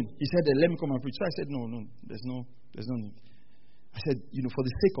Sunday morning, he said, let me come and preach. So I said, no, there's no need. I said, for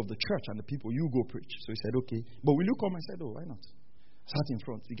the sake of the church and the people, you go preach. So he said, okay. But will you come? I said, oh, why not? Sat in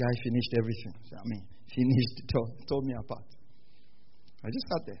front. The guy finished everything. Finished, told me apart. I just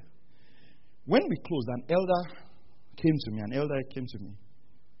sat there. When we closed, an elder came to me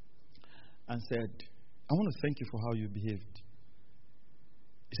and said, I want to thank you for how you behaved.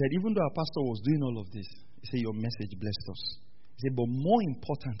 He said, even though our pastor was doing all of this, he said, your message blessed us. He said, but more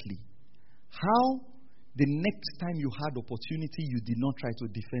importantly, how the next time you had opportunity, you did not try to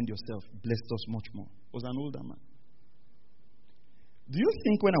defend yourself, blessed us much more. He was an older man. Do you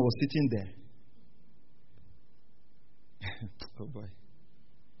think when I was sitting there, oh boy.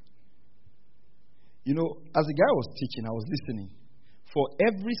 As the guy was teaching, I was listening. For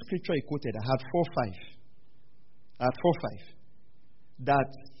every scripture he quoted, I had 4-5. That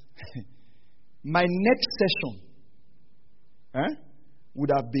my next session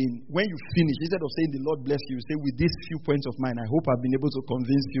would have been, when you finish, instead of saying the Lord bless you, say with these few points of mine, I hope I've been able to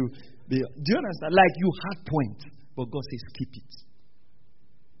convince you. Do you understand? Like you had points, but God says keep it.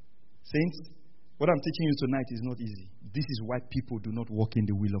 Saints, what I'm teaching you tonight is not easy. This is why people do not walk in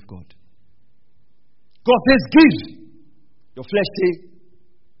the will of God. God says give. Your flesh say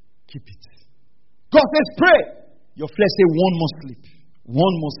keep it. God says pray. Your flesh say one more sleep.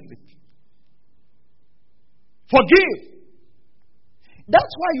 Forgive.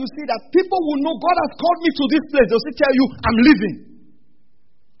 That's why you see that people will know God has called me to this place. They'll say tell you I'm leaving.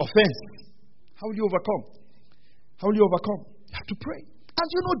 Offense. How will you overcome? You have to pray. And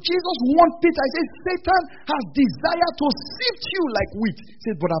Jesus warned Peter. He said, Satan has desired to sift you like wheat. He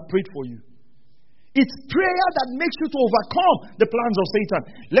said, but I prayed for you. It's prayer that makes you to overcome the plans of Satan.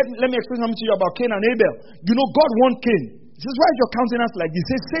 Let me explain something to you about Cain and Abel. God warned Cain. This is why your countenance like this.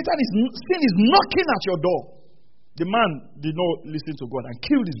 He says, sin is knocking at your door. The man did not listen to God and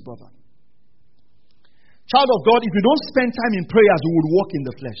killed his brother. Child of God, if you don't spend time in prayers, you will walk in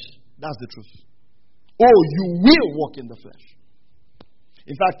the flesh. That's the truth. Oh, you will walk in the flesh.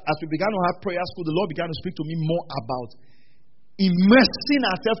 In fact, as we began to have prayer school, the Lord began to speak to me more about immersing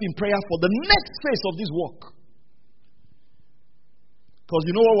ourselves in prayer for the next phase of this walk. Because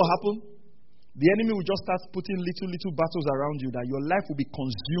you know what will happen? The enemy will just start putting little battles around you that your life will be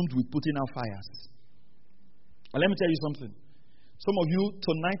consumed with putting out fires. And let me tell you something. Some of you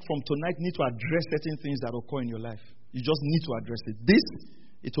from tonight need to address certain things that occur in your life. You just need to address it. This,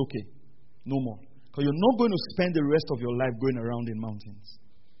 it's okay. No more. Because you're not going to spend the rest of your life going around in mountains.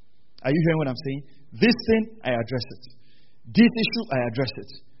 Are you hearing what I'm saying? This thing, I address it. This issue, I address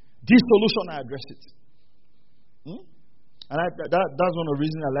it. This solution, I address it. And that's one of the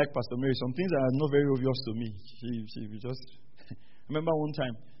reasons I like Pastor Mary. Some things are not very obvious to me. She just... I remember one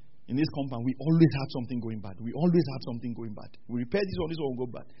time, in this compound, we always had something going bad. We repair this one will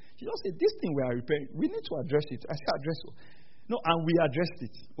go bad. She just said, this thing we are repairing, we need to address it. I said, address it. No, and we addressed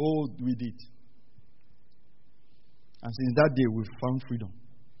it. Oh, we did. And since that day, we've found freedom.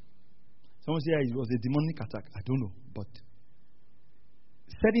 Someone said it was a demonic attack. I don't know. But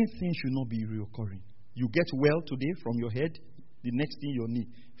certain things should not be reoccurring. You get well today from your head, the next thing your knee.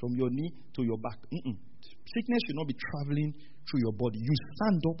 From your knee to your back. Sickness should not be traveling through your body. You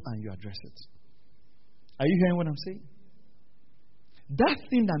stand up and you address it. Are you hearing what I'm saying? That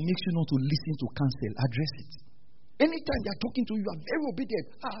thing that makes you not to listen to counsel, address it. Anytime they are talking to you, you are very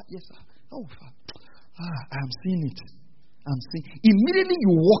obedient. Yes, sir. Oh, I'm seeing it. I'm seeing. Immediately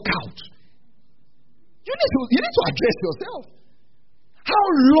you walk out. You need to address yourself. How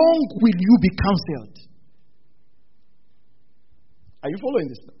long will you be counseled? Are you following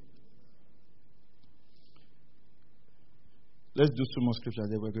this? Let's do 2 more scriptures,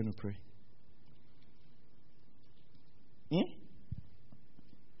 then we're going to pray.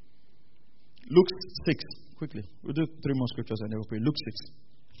 Luke 6, quickly. We'll do 3 more scriptures and then we'll pray. Luke 6.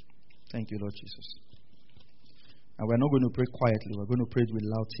 Thank you, Lord Jesus. And we're not going to pray quietly. We're going to pray with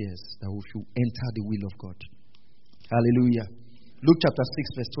loud tears that we should enter the will of God. Hallelujah. Luke chapter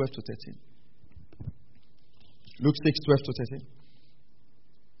 6, verse 12 to 13. Luke 6, 12 to 13.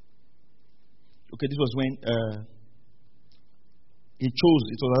 Okay, this was when he chose.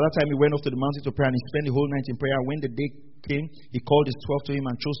 It was at that time he went off to the mountain to pray, and he spent the whole night in prayer. When the day came, he called his 12 to him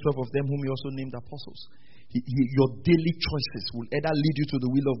and chose 12 of them whom he also named apostles. Your daily choices will either lead you to the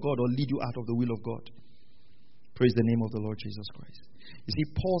will of God or lead you out of the will of God. Praise the name of the Lord Jesus Christ. You see,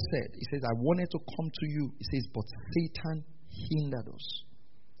 Paul said, he says, I wanted to come to you. He says, but Satan hindered us.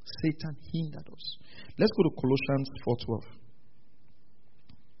 Satan hindered us. Let's go to Colossians 4:12.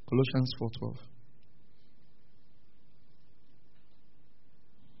 Colossians 4:12.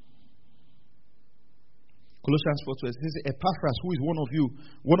 Colossians 4:12 says, Epaphras, who is one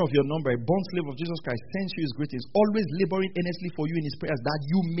of your number, a bond slave of Jesus Christ, sends you his greetings, always laboring earnestly for you in his prayers, that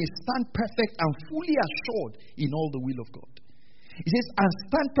you may stand perfect and fully assured in all the will of God. He says, and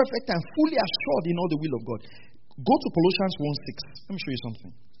stand perfect and fully assured in all the will of God. Go to Colossians 1:6. Let me show you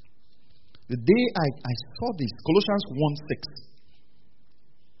something. The day I saw this, Colossians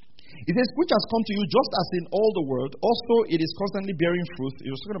 1:6. It says, which has come to you just as in all the world, also it is constantly bearing fruit.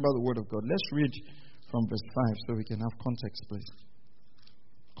 He was talking about the word of God. Let's read from verse 5 so we can have context, please.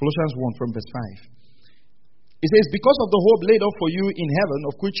 Colossians 1 from verse 5. It says, because of the hope laid up for you in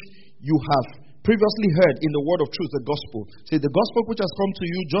heaven, of which you have previously heard in the word of truth, the gospel. Say, the gospel which has come to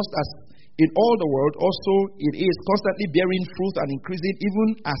you just as in all the world, also it is constantly bearing fruit and increasing,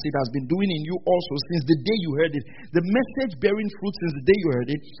 even as it has been doing in you also since the day you heard it. The message bearing fruit since the day you heard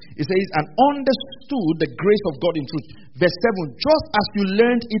it, it says, and understood the grace of God in truth. Verse 7, just as you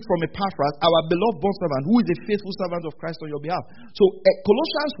learned it from Epaphras, our beloved bondservant, who is a faithful servant of Christ on your behalf. So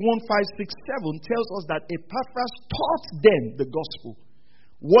Colossians 1:5, 6, 7 tells us that Epaphras taught them the gospel.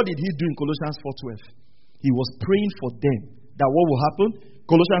 What did he do in Colossians 4:12? He was praying for them that what will happen?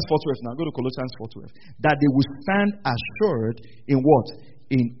 Colossians 4:12. Now go to Colossians 4:12. That they will stand assured in what?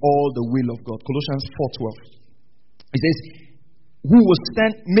 In all the will of God. Colossians 4:12. It says, who will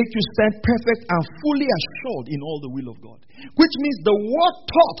make you stand perfect and fully assured in all the will of God. Which means the word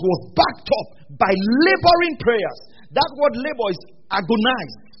taught was backed up by laboring prayers. That word labor is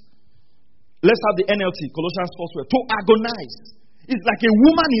agonize. Let's have the NLT, Colossians 4:12. To agonize. It's like a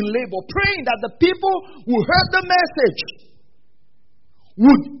woman in labor praying that the people who heard the message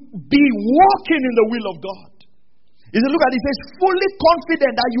would be walking in the will of God. If you look at it, it says, fully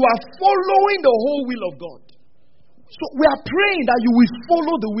confident that you are following the whole will of God. So we are praying that you will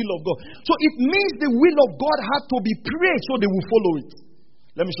follow the will of God. So it means the will of God had to be prayed so they will follow it.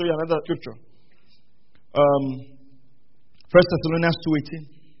 Let me show you another scripture. 1 Thessalonians 2:18.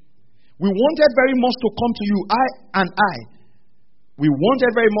 We wanted very much to come to you, I. We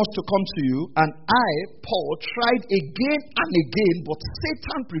wanted very much to come to you, and I, Paul, tried again and again, but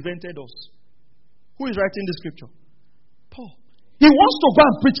Satan prevented us. Who is writing the scripture? Paul. He wants to go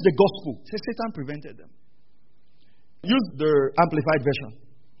and preach the gospel. Satan prevented them. Use the Amplified Version.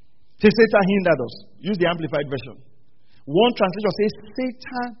 Satan hindered us. Use the Amplified Version. One translation says,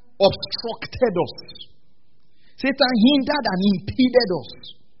 Satan obstructed us. Satan hindered and impeded us.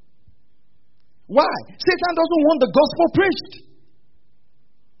 Why? Satan doesn't want the gospel preached.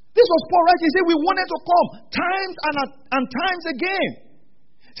 This was Paul writing. He said, we wanted to come times and times again.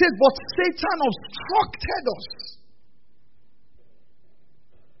 He says, but Satan obstructed us.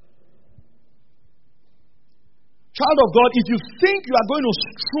 Child of God, if you think you are going to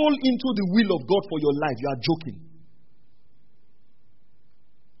stroll into the will of God for your life, you are joking.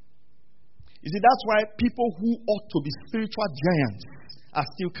 You see, that's why people who ought to be spiritual giants are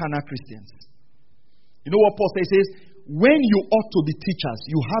still carnal Christians. You know what Paul says? He says, when you ought to be teachers,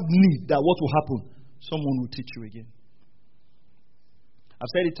 you have need that what will happen? Someone will teach you again.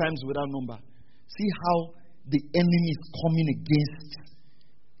 I've said it times without number. See how the enemy is coming against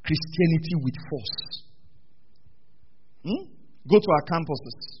Christianity with force. Go to our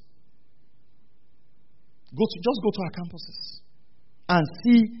campuses. Just go to our campuses and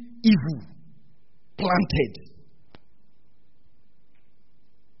see evil planted.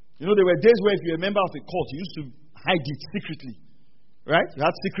 You know, there were days where if you're a member of a cult, you used to hide it secretly. Right? You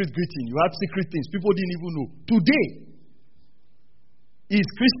had secret greeting. You had secret things. People didn't even know. Today, it's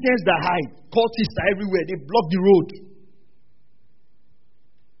Christians that hide. Cultists are everywhere. They block the road.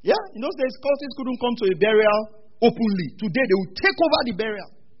 Yeah? In those days, cultists couldn't come to a burial openly. Today, they will take over the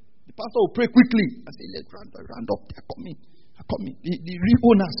burial. The pastor will pray quickly and say, let's round up. They're coming. The real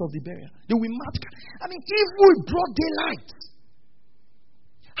owners of the burial. They will march. I mean, evil broad daylight.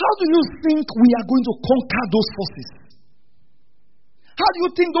 How do you think we are going to conquer those forces? How do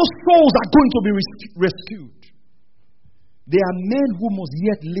you think those souls are going to be rescued? There are men who must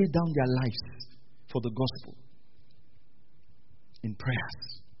yet lay down their lives for the gospel in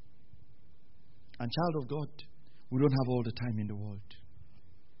prayers. And child of God, we don't have all the time in the world.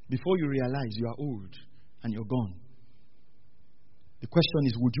 Before you realize you are old and you're gone, the question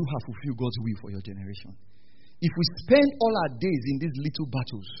is, would you have fulfilled God's will for your generation? If we spend all our days in these little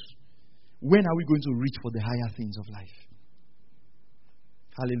battles, when are we going to reach for the higher things of life?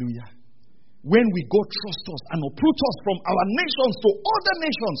 Hallelujah. When we God trust us and uproot us from our nations to other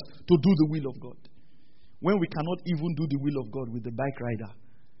nations to do the will of God. When we cannot even do the will of God with the bike rider,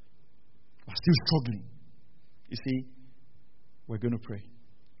 we're still struggling. You see, we're going to pray.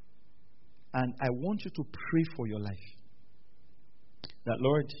 And I want you to pray for your life. That,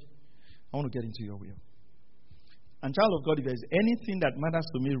 Lord, I want to get into your will. And child of God, if there's anything that matters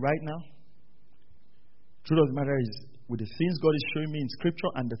to me right now, truth of the matter is, with the things God is showing me in Scripture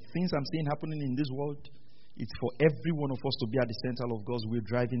and the things I'm seeing happening in this world, it's for every one of us to be at the center of God's will,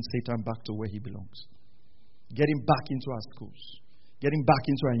 driving Satan back to where he belongs. Getting back into our schools. Getting back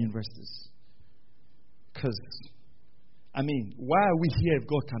into our universities. Because, why are we here if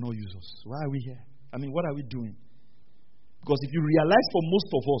God cannot use us? Why are we here? What are we doing? Because if you realize for most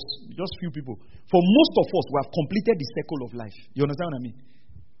of us, just few people, for most of us, we have completed the circle of life. You understand what I mean?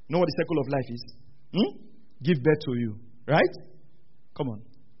 You know what the circle of life is? Give birth to you. Right? Come on.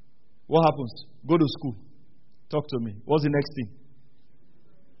 What happens? Go to school. Talk to me. What's the next thing?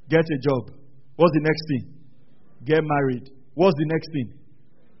 Get a job. What's the next thing? Get married. What's the next thing?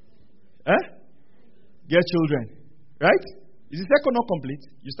 Get children. Right? Is the circle not complete?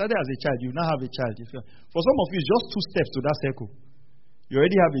 You started as a child, you now have a child. For some of you, it's just 2 steps to that circle. You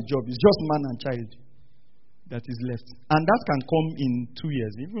already have a job. It's just man and child that is left. And that can come in 2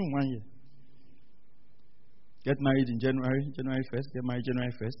 years, even 1 year. Get married in January 1st. Get married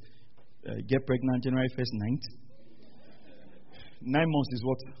January 1st. Get pregnant January 1st, 9th. 9 months is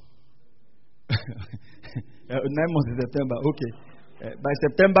what? 9 months is September. Okay. By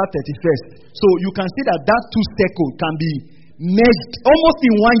September 31st. So you can see that 2 circles can be merged almost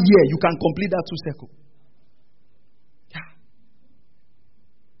in 1 year. You can complete that 2 circles. Yeah.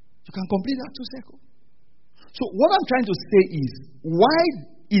 You can complete that 2 circles. So what I'm trying to say is, why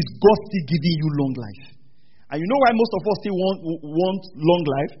is God still giving you long life? And you know why most of us still want long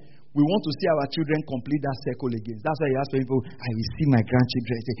life? We want to see our children complete that circle again. That's why you ask people, I will see my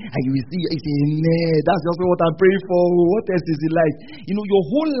grandchildren. I say, I will see. I say, nah, that's just what I'm praying for. What else is in life? You know, your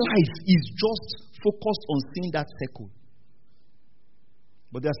whole life is just focused on seeing that circle.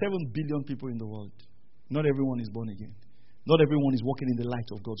 But there are 7 billion people in the world. Not everyone is born again. Not everyone is walking in the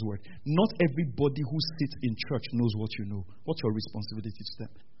light of God's word. Not everybody who sits in church knows what you know. What's your responsibility to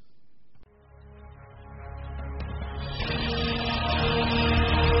them?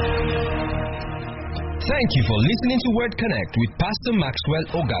 Thank you for listening to Word Connect with Pastor Maxwell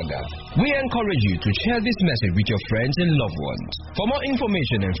Ogaga. We encourage you to share this message with your friends and loved ones. For more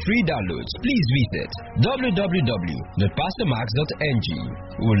information and free downloads, please visit www.pastormax.ng.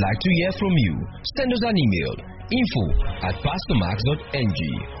 We would like to hear from you. Send us an email, info@pastormax.ng,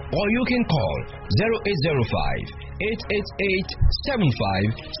 or you can call 0805 888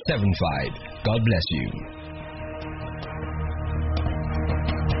 7575. God bless you.